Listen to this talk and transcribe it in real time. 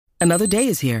Another day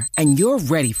is here, and you're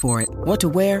ready for it. What to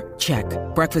wear? Check.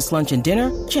 Breakfast, lunch, and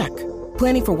dinner? Check.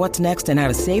 Planning for what's next and how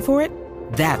to save for it?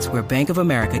 That's where Bank of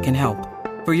America can help.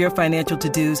 For your financial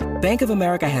to-dos, Bank of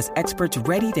America has experts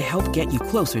ready to help get you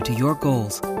closer to your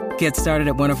goals. Get started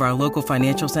at one of our local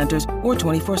financial centers or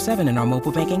 24/7 in our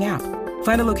mobile banking app.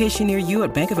 Find a location near you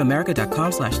at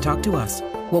bankofamerica.com/talktous.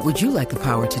 What would you like the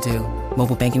power to do?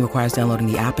 Mobile banking requires downloading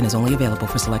the app and is only available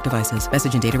for select devices.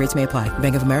 Message and data rates may apply.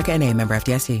 Bank of America N.A., member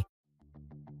FDIC.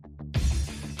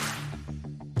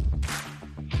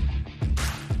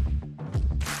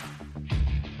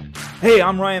 Hey,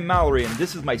 I'm Ryan Mallory, and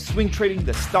this is my Swing Trading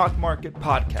the Stock Market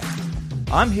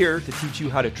podcast. I'm here to teach you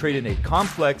how to trade in a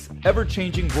complex,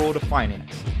 ever-changing world of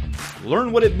finance.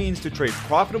 Learn what it means to trade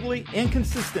profitably and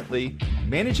consistently,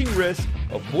 managing risk,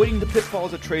 avoiding the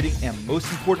pitfalls of trading, and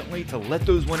most importantly, to let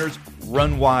those winners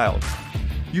run wild.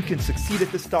 You can succeed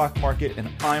at the stock market,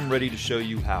 and I'm ready to show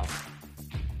you how.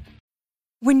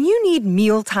 When you need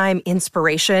mealtime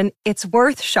inspiration, it's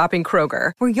worth shopping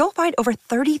Kroger, where you'll find over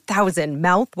 30,000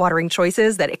 mouth-watering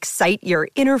choices that excite your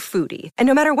inner foodie. And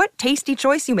no matter what tasty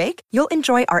choice you make, you'll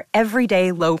enjoy our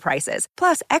everyday low prices,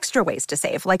 plus extra ways to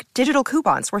save, like digital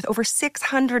coupons worth over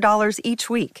 $600 each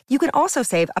week. You can also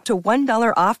save up to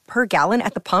 $1 off per gallon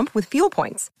at the pump with fuel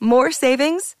points. More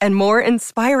savings and more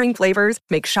inspiring flavors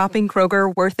make shopping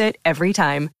Kroger worth it every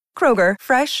time. Kroger,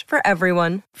 fresh for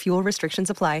everyone. Fuel restrictions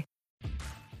apply.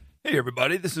 Hey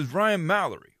everybody, this is Ryan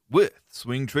Mallory with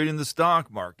Swing Trading the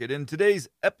Stock Market. In today's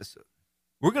episode,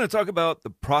 we're going to talk about the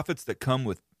profits that come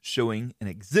with showing and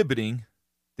exhibiting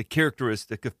the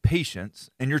characteristic of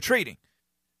patience in your trading.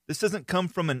 This doesn't come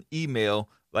from an email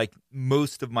like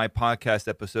most of my podcast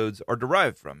episodes are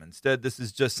derived from. Instead, this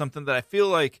is just something that I feel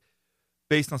like,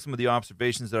 based on some of the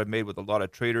observations that I've made with a lot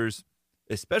of traders,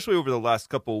 especially over the last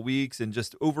couple of weeks and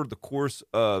just over the course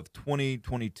of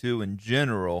 2022 in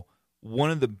general,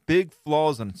 one of the big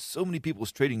flaws on so many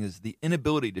people's trading is the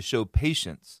inability to show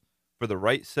patience for the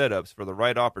right setups, for the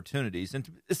right opportunities, and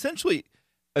to essentially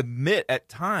admit at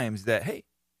times that, hey,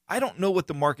 I don't know what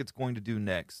the market's going to do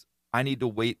next. I need to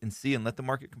wait and see and let the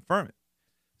market confirm it.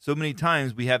 So many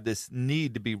times we have this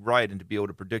need to be right and to be able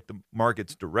to predict the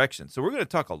market's direction. So we're going to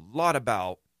talk a lot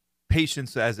about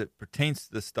patience as it pertains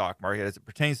to the stock market, as it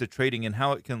pertains to trading, and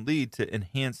how it can lead to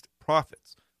enhanced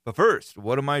profits. But first,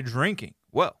 what am I drinking?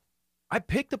 Well, I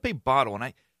picked up a bottle, and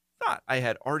I thought I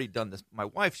had already done this. My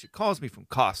wife, she calls me from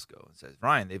Costco and says,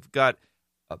 Ryan, they've got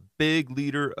a big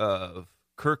liter of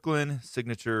Kirkland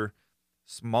Signature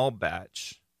small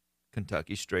batch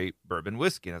Kentucky straight bourbon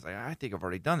whiskey. And I was like, I think I've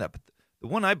already done that. But the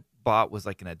one I bought was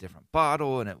like in a different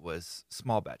bottle, and it was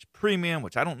small batch premium,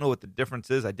 which I don't know what the difference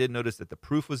is. I did notice that the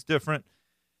proof was different.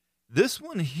 This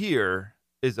one here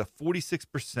is a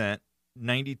 46%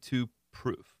 92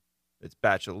 proof. It's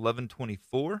batch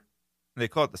 1124. They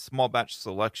call it the small batch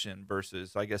selection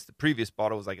versus, I guess, the previous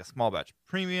bottle was like a small batch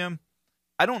premium.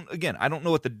 I don't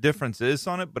know what the difference is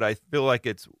on it, but I feel like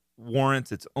it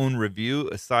warrants its own review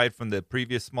aside from the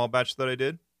previous small batch that I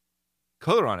did.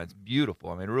 Color on it's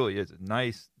beautiful. I mean, it really is a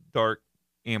nice, dark,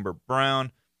 amber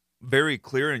brown, very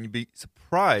clear, and you'd be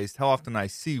surprised how often I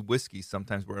see whiskey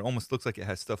sometimes where it almost looks like it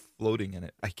has stuff floating in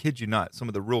it. I kid you not. Some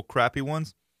of the real crappy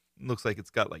ones, it looks like it's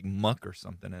got like muck or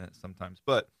something in it sometimes.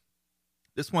 But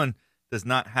this one does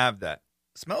not have that.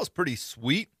 It smells pretty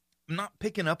sweet. I'm not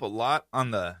picking up a lot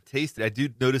on the taste. I do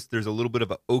notice there's a little bit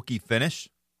of an oaky finish,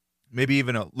 maybe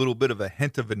even a little bit of a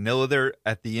hint of vanilla there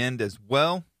at the end as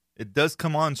well. It does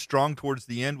come on strong towards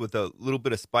the end with a little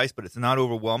bit of spice, but it's not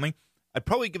overwhelming. I'd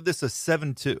probably give this a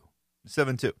 7.2.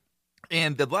 7.2.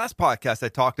 And the last podcast I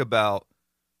talked about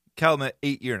Calumet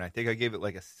 8-year, and I think I gave it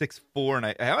like a 6.4, and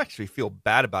I actually feel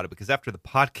bad about it because after the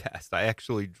podcast, I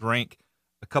actually drank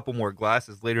a couple more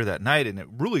glasses later that night, and it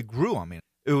really grew on me.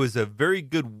 It was a very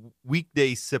good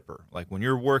weekday sipper. Like when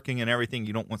you're working and everything,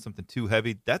 you don't want something too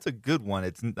heavy. That's a good one.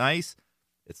 It's nice,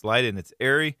 it's light, and it's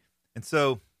airy. And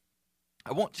so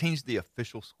I won't change the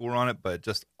official score on it, but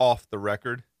just off the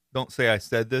record, don't say I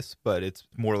said this, but it's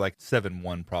more like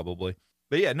 7.1 probably.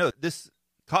 But yeah, no, this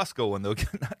Costco one, though,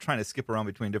 not trying to skip around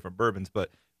between different bourbons,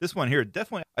 but this one here,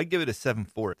 definitely, I'd give it a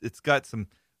 7.4. It's got some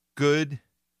good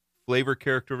flavor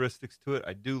characteristics to it.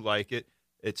 I do like it.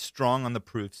 It's strong on the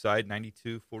proof side,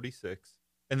 92.46.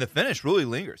 And the finish really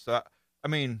lingers. So, I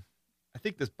mean, I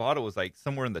think this bottle was like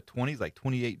somewhere in the 20s, like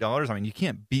 $28. I mean, you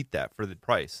can't beat that for the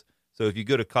price. So if you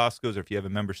go to Costco's or if you have a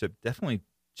membership, definitely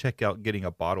check out getting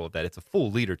a bottle of that. It's a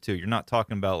full liter, too. You're not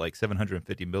talking about like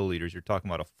 750 milliliters. You're talking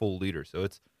about a full liter. So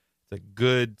it's a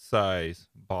good size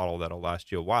bottle that'll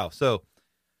last you a while. So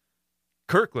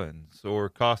Kirkland's or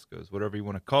Costco's, whatever you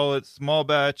want to call it, small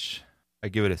batch, I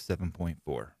give it a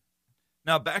 7.4.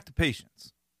 Now, back to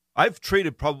patience. I've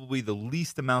traded probably the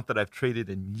least amount that I've traded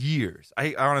in years.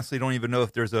 I honestly don't even know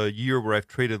if there's a year where I've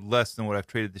traded less than what I've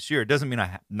traded this year. It doesn't mean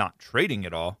I'm not trading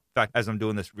at all. In fact, as I'm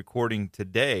doing this recording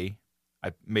today,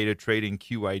 I made a trade in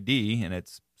QID, and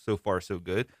it's so far so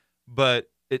good. But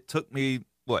it took me,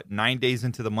 9 days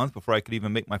into the month before I could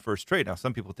even make my first trade. Now,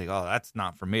 some people think, oh, that's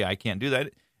not for me. I can't do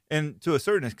that. And to a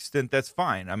certain extent, that's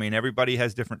fine. I mean, everybody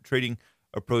has different trading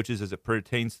approaches as it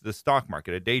pertains to the stock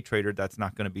market. A day trader, that's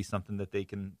not going to be something that they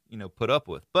can, put up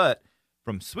with. But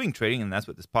from swing trading, and that's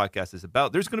what this podcast is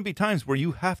about, there's going to be times where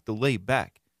you have to lay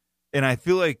back. And I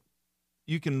feel like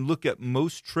you can look at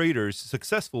most traders,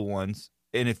 successful ones,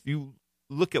 and if you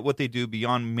look at what they do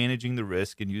beyond managing the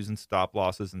risk and using stop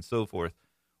losses and so forth,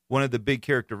 one of the big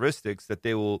characteristics that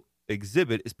they will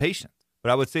exhibit is patience.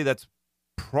 But I would say that's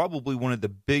probably one of the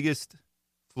biggest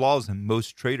flaws in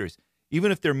most traders.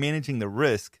 Even if they're managing the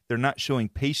risk, they're not showing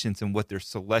patience in what they're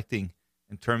selecting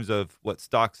in terms of what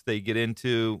stocks they get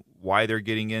into, why they're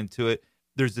getting into it.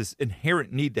 There's this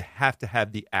inherent need to have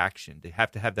the action, to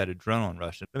have that adrenaline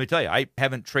rush. And let me tell you, I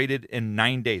haven't traded in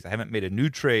 9 days. I haven't made a new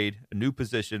trade, a new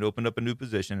position, opened up a new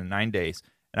position in 9 days.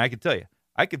 And I can tell you,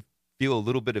 I could feel a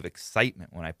little bit of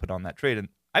excitement when I put on that trade. And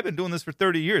I've been doing this for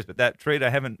 30 years, but that trade, I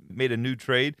haven't made a new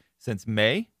trade since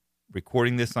May,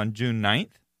 recording this on June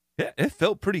 9th. Yeah, it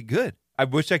felt pretty good. I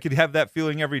wish I could have that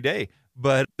feeling every day,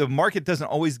 but the market doesn't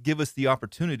always give us the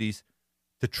opportunities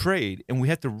to trade, and we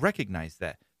have to recognize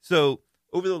that. So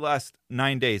over the last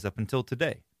 9 days up until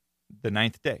today, the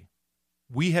 9th day,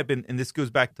 we have been, and this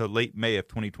goes back to late May of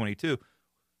 2022,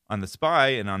 on the SPY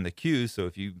and on the Q. So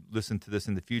if you listen to this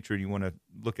in the future and you want to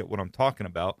look at what I'm talking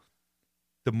about,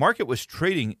 the market was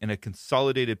trading in a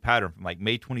consolidated pattern from like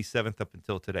May 27th up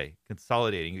until today,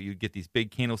 consolidating. You get these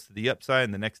big candles to the upside,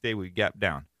 and the next day we gap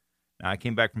down. Now, I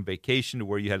came back from vacation to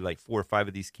where you had like 4 or 5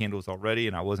 of these candles already,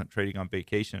 and I wasn't trading on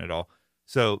vacation at all.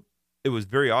 So it was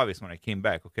very obvious when I came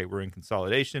back, okay, we're in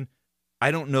consolidation.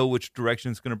 I don't know which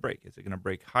direction it's going to break. Is it going to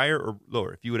break higher or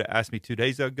lower? If you would have asked me 2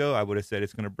 days ago, I would have said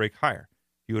it's going to break higher.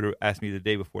 If you would have asked me the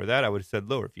day before that, I would have said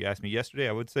lower. If you asked me yesterday,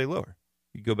 I would say lower.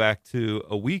 You go back to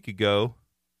a week ago,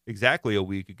 exactly a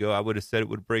week ago, I would have said it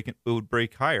would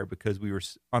break higher because we were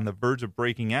on the verge of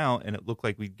breaking out and it looked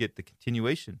like we'd get the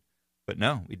continuation. But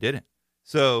no, we didn't.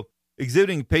 So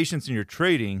exhibiting patience in your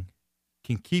trading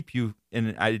can keep you,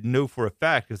 and I know for a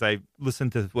fact because I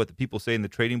listened to what the people say in the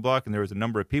trading block, and there was a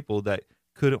number of people that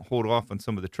couldn't hold off on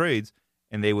some of the trades,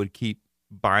 and they would keep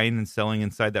buying and selling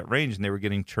inside that range, and they were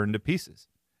getting churned to pieces.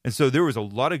 And so there was a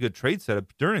lot of good trade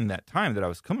setup during that time that I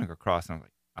was coming across, and I was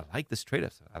like, I like this trade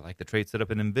up. I like the trade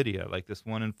setup in NVIDIA. I like this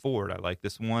one in Ford. I like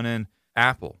this one in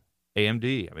Apple,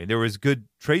 AMD. I mean, there was good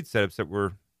trade setups that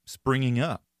were springing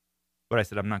up. But I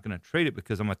said, I'm not going to trade it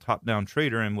because I'm a top-down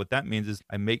trader. And what that means is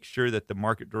I make sure that the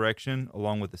market direction,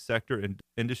 along with the sector and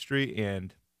industry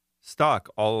and stock,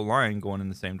 all align going in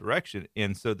the same direction.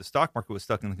 And so the stock market was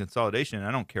stuck in the consolidation. And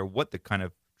I don't care what the kind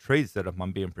of trade setup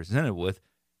I'm being presented with.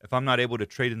 If I'm not able to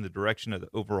trade in the direction of the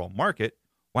overall market,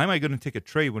 why am I going to take a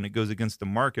trade when it goes against the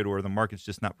market or the market's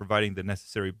just not providing the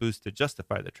necessary boost to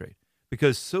justify the trade?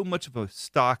 Because so much of a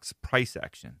stock's price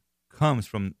action comes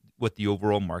from what the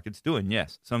overall market's doing.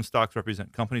 Yes, some stocks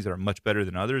represent companies that are much better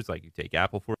than others. Like you take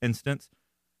Apple, for instance.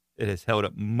 It has held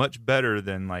up much better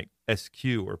than like SQ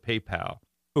or PayPal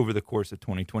over the course of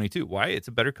 2022. Why? It's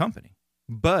a better company.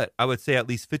 But I would say at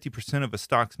least 50% of a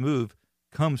stock's move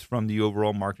comes from the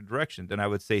overall market direction. Then I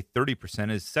would say 30%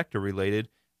 is sector related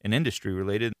and industry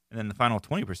related. And then the final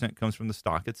 20% comes from the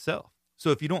stock itself.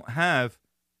 So if you don't have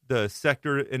the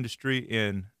sector, industry,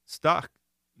 and stock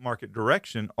market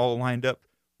direction all lined up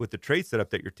with the trade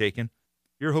setup that you're taking,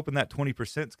 you're hoping that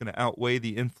 20% is going to outweigh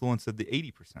the influence of the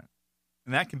 80%.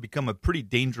 And that can become a pretty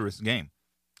dangerous game.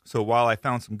 So while I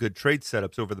found some good trade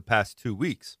setups over the past 2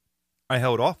 weeks, I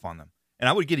held off on them. And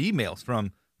I would get emails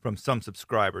from some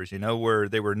subscribers, where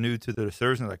they were new to the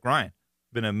service and like, Ryan,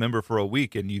 been a member for a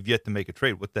week and you've yet to make a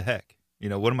trade. What the heck?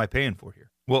 What am I paying for here?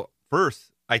 Well,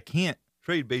 first, I can't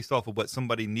trade based off of what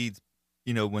somebody needs,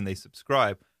 when they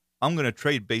subscribe. I'm going to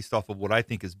trade based off of what I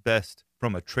think is best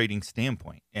from a trading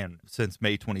standpoint. And since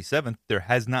May 27th, there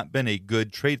has not been a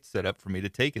good trade setup for me to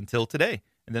take until today.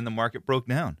 And then the market broke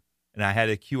down and I had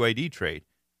a QID trade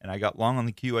and I got long on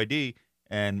the QID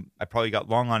and I probably got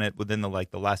long on it within the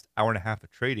last hour and a half of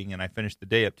trading. And I finished the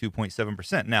day up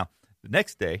 2.7%. Now, the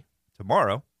next day,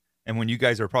 tomorrow, and when you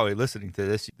guys are probably listening to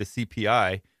this, the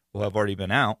CPI will have already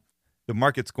been out. The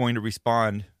market's going to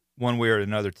respond one way or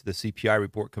another to the CPI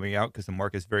report coming out because the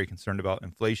market is very concerned about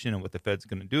inflation and what the Fed's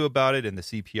going to do about it. And the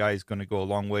CPI is going to go a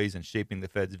long ways in shaping the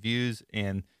Fed's views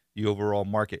and the overall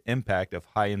market impact of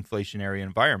high inflationary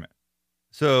environment.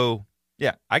 So,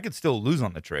 Yeah, I could still lose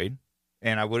on the trade,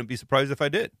 and I wouldn't be surprised if I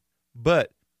did.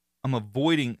 But I'm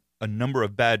avoiding a number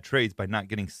of bad trades by not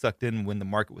getting sucked in when the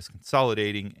market was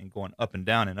consolidating and going up and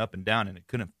down, and it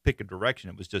couldn't pick a direction.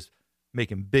 It was just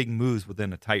making big moves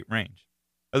within a tight range.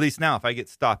 At least now, if I get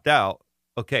stopped out,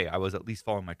 okay, I was at least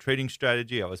following my trading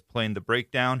strategy. I was playing the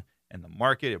breakdown and the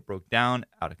market. It broke down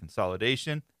out of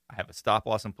consolidation. I have a stop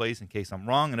loss in place in case I'm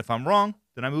wrong. And if I'm wrong,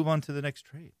 then I move on to the next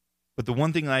trade. But the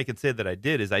one thing that I can say that I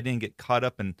did is I didn't get caught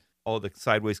up in all the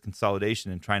sideways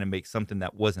consolidation and trying to make something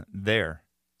that wasn't there.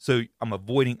 So I'm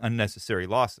avoiding unnecessary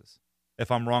losses. If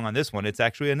I'm wrong on this one, it's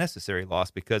actually a necessary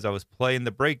loss because I was playing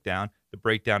the breakdown. The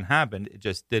breakdown happened. It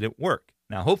just didn't work.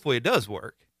 Now, hopefully it does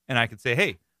work. And I could say,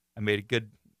 hey, I made a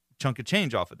good chunk of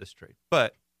change off of this trade.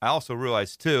 But I also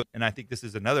realized too, and I think this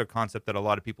is another concept that a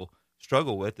lot of people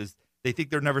struggle with, is they think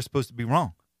they're never supposed to be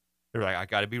wrong. They're like, I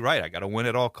got to be right. I got to win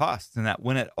at all costs. And that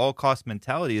win at all cost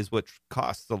mentality is what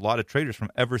costs a lot of traders from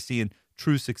ever seeing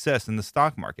true success in the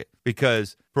stock market.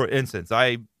 Because, for instance,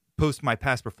 I post my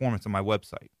past performance on my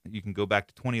website. You can go back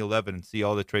to 2011 and see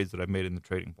all the trades that I've made in the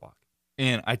trading block.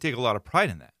 And I take a lot of pride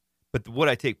in that. But what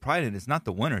I take pride in is not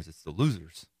the winners, it's the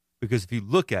losers. Because if you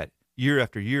look at year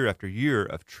after year after year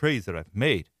of trades that I've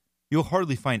made, you'll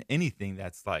hardly find anything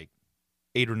that's like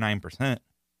 8 or 9%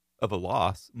 of a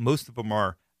loss. Most of them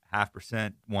are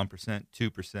 0.5%, 1%,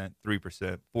 2%,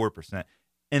 3%, 4%,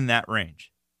 in that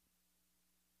range.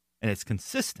 And it's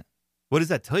consistent. What does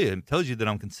that tell you? It tells you that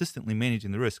I'm consistently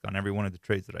managing the risk on every one of the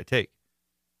trades that I take.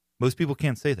 Most people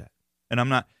can't say that. And I'm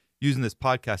not using this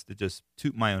podcast to just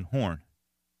toot my own horn.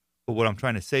 But what I'm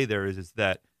trying to say there is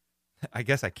that I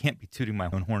guess I can't be tooting my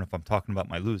own horn if I'm talking about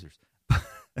my losers.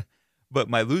 But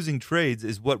my losing trades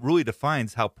is what really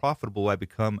defines how profitable I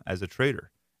become as a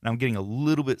trader. And I'm getting a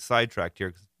little bit sidetracked here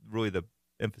because really the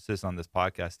emphasis on this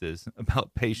podcast is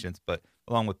about patience. But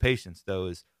along with patience, though,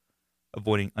 is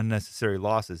avoiding unnecessary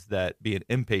losses that being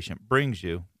impatient brings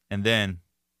you, and then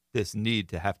this need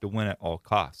to have to win at all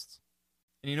costs.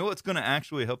 And you know what's going to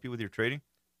actually help you with your trading?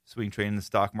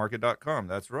 SwingTradingTheStockMarket.com.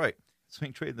 That's right.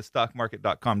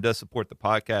 SwingTradingTheStockMarket.com does support the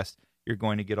podcast. You're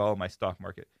going to get all of my stock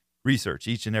market research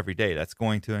each and every day. That's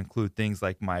going to include things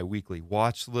like my weekly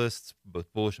watch lists,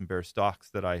 both bullish and bear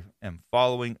stocks that I am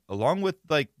following, along with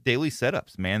like daily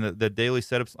setups, man. The daily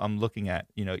setups I'm looking at,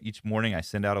 each morning I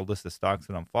send out a list of stocks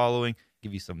that I'm following,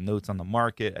 give you some notes on the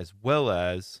market, as well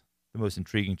as the most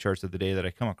intriguing charts of the day that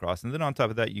I come across. And then on top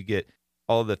of that, you get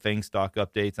all of the FANG stock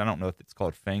updates. I don't know if it's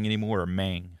called FANG anymore or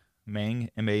MANG,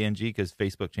 M-A-N-G, because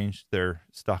Facebook changed their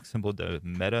stock symbol to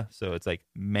Meta. So it's like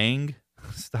MANG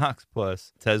stocks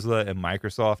plus Tesla and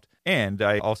Microsoft. And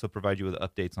I also provide you with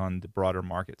updates on the broader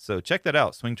market. So check that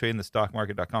out,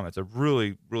 swingtradingthestockmarket.com. It's a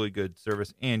really, really good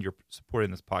service, and you're supporting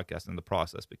this podcast in the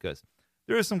process because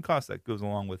there is some cost that goes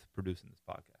along with producing this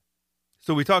podcast.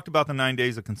 So we talked about the 9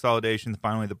 days of consolidation,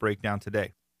 finally the breakdown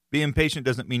today. Being patient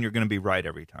doesn't mean you're going to be right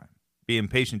every time. Being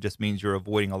patient just means you're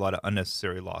avoiding a lot of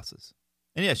unnecessary losses.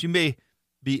 And yes, you may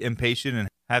be impatient and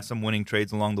have some winning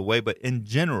trades along the way, but in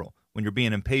general, when you're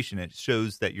being impatient, it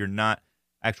shows that you're not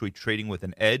actually trading with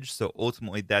an edge. So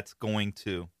ultimately, that's going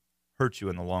to hurt you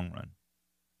in the long run.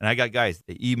 And I got guys,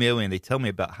 they email me and they tell me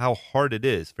about how hard it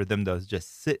is for them to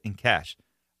just sit in cash.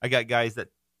 I got guys that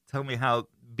tell me how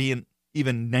being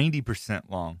even 90%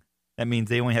 long, that means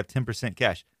they only have 10%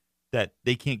 cash, that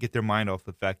they can't get their mind off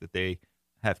the fact that they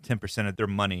have 10% of their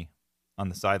money on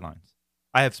the sidelines.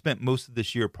 I have spent most of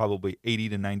this year probably 80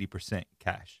 to 90%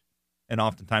 cash, and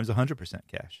oftentimes 100%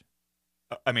 cash.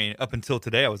 I mean, up until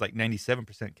today, I was like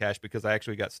 97% cash because I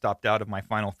actually got stopped out of my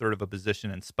final third of a position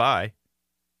in SPY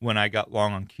when I got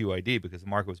long on QID because the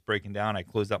market was breaking down. I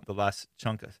closed out the last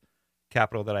chunk of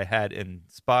capital that I had in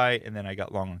SPY, and then I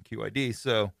got long on QID.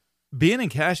 So being in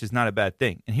cash is not a bad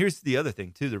thing. And here's the other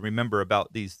thing, too, to remember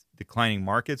about these declining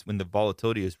markets when the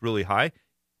volatility is really high.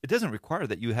 It doesn't require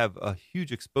that you have a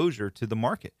huge exposure to the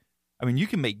market. I mean, you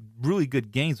can make really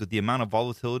good gains with the amount of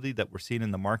volatility that we're seeing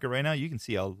in the market right now. You can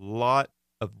see a lot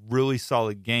of really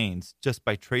solid gains just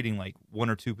by trading like one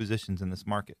or two positions in this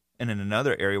market. And in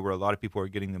another area where a lot of people are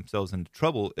getting themselves into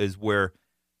trouble is where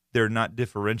they're not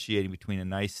differentiating between a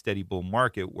nice steady bull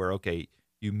market where, okay,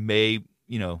 you may,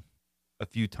 a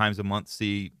few times a month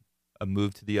see a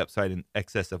move to the upside in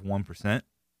excess of 1%,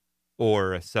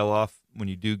 or a sell-off when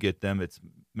you do get them, it's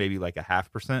maybe like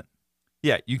 0.5%.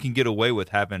 Yeah, you can get away with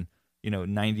having,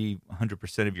 90,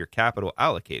 100% of your capital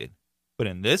allocated. But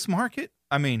in this market,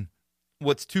 I mean,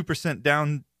 what's 2%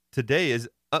 down today is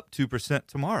up 2%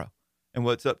 tomorrow. And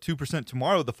what's up 2%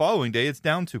 tomorrow, the following day, it's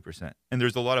down 2%. And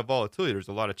there's a lot of volatility. There's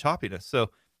a lot of choppiness.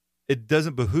 So it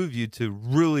doesn't behoove you to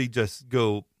really just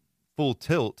go full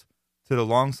tilt to the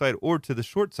long side or to the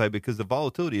short side because the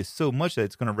volatility is so much that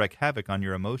it's going to wreak havoc on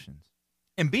your emotions.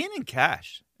 And being in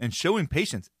cash and showing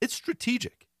patience, it's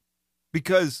strategic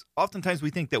because oftentimes we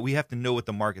think that we have to know what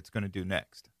the market's going to do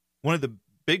next. One of the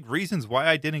big reasons why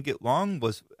I didn't get long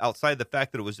was outside the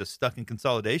fact that it was just stuck in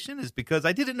consolidation is because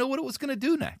I didn't know what it was going to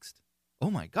do next. Oh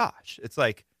my gosh. It's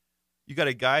like you got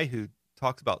a guy who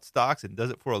talks about stocks and does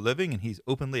it for a living and he's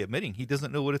openly admitting he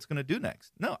doesn't know what it's going to do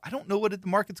next. No, I don't know what the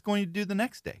market's going to do the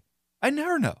next day. I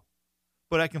never know.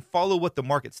 But I can follow what the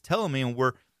market's telling me and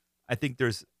where I think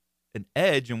there's an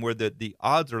edge and where the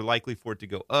odds are likely for it to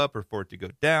go up or for it to go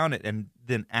down and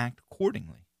then act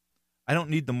accordingly. I don't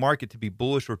need the market to be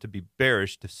bullish or to be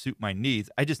bearish to suit my needs.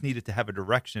 I just need it to have a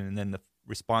direction and then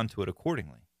respond to it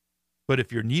accordingly. But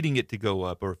if you're needing it to go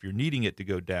up or if you're needing it to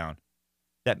go down,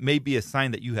 that may be a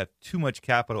sign that you have too much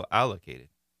capital allocated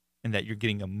and that you're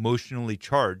getting emotionally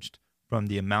charged from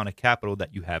the amount of capital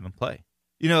that you have in play.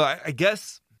 You know, I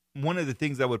guess one of the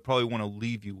things I would probably want to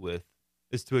leave you with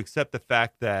is to accept the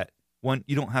fact that, one,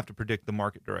 you don't have to predict the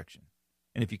market direction.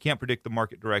 And if you can't predict the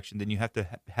market direction, then you have to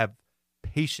have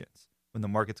patience when the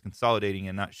market's consolidating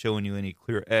and not showing you any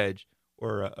clear edge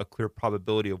or a clear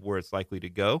probability of where it's likely to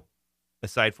go.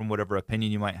 Aside from whatever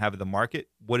opinion you might have of the market,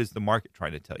 what is the market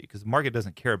trying to tell you? Because the market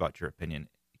doesn't care about your opinion.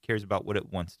 It cares about what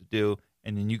it wants to do,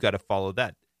 and then you got to follow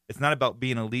that. It's not about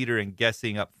being a leader and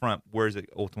guessing up front where is it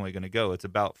ultimately going to go. It's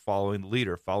about following the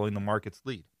leader, following the market's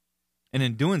lead. And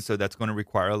in doing so, that's going to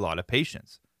require a lot of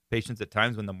patience. Patience at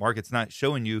times when the market's not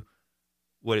showing you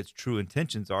what its true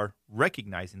intentions are,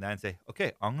 recognizing that and say,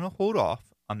 okay, I'm going to hold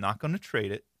off. I'm not going to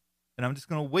trade it. And I'm just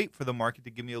going to wait for the market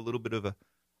to give me a little bit of a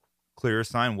clearer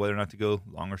sign whether or not to go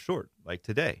long or short. Like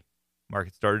today,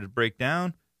 market started to break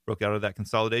down, broke out of that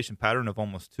consolidation pattern of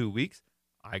almost 2 weeks.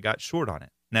 I got short on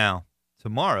it. Now,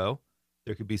 tomorrow,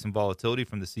 there could be some volatility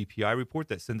from the CPI report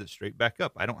that sends it straight back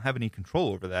up. I don't have any control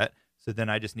over that. So then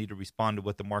I just need to respond to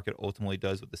what the market ultimately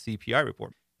does with the CPI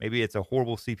report. Maybe it's a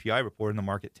horrible CPI report and the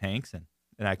market tanks and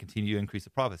I continue to increase the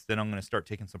profits. Then I'm going to start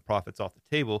taking some profits off the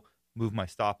table, move my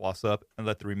stop loss up, and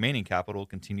let the remaining capital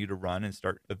continue to run and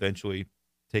start eventually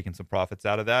taking some profits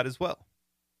out of that as well.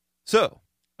 So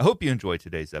I hope you enjoyed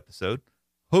today's episode.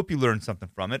 Hope you learned something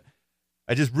from it.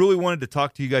 I just really wanted to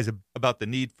talk to you guys about the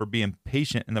need for being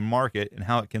patient in the market and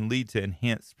how it can lead to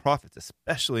enhanced profits,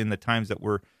 especially in the times that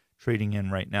we're trading in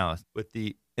right now with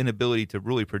the inability to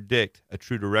really predict a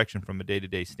true direction from a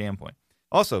day-to-day standpoint.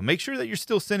 Also, make sure that you're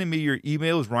still sending me your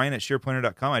emails,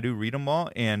 ryan@shareplanner.com. I do read them all,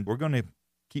 and we're going to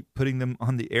keep putting them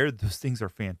on the air. Those things are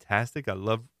fantastic. I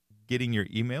love getting your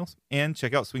emails. And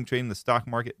check out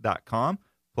swingtradingthestockmarket.com.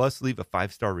 Plus, leave a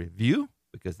 5-star review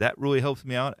because that really helps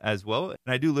me out as well.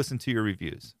 And I do listen to your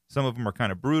reviews. Some of them are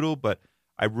kind of brutal, but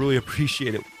I really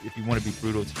appreciate it. If you want to be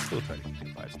brutal, still try to give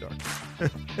me a 5-star.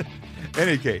 In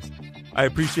any case, I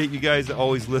appreciate you guys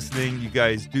always listening. You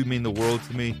guys do mean the world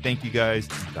to me. Thank you guys.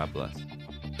 God bless.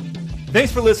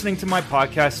 Thanks for listening to my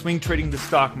podcast, Swing Trading the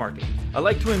Stock Market. I'd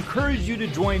like to encourage you to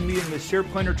join me in the Share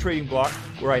Planner Trading Block,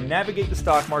 where I navigate the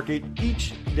stock market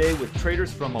each day with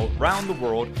traders from around the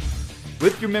world.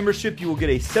 With your membership, you will get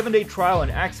a 7-day trial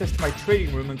and access to my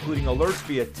trading room, including alerts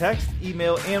via text,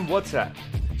 email, and WhatsApp.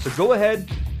 So go ahead,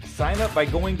 sign up by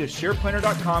going to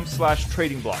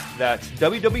shareplanner.com/trading-block. That's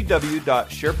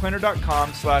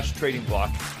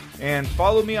www.shareplanner.com/trading-block. And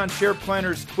follow me on Share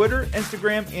Planner's Twitter,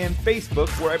 Instagram, and Facebook,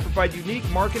 where I provide unique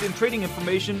market and trading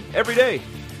information every day.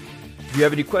 If you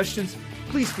have any questions,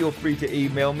 please feel free to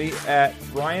email me at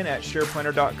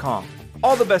ryan@shareplanner.com.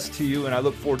 All the best to you, and I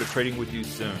look forward to trading with you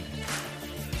soon.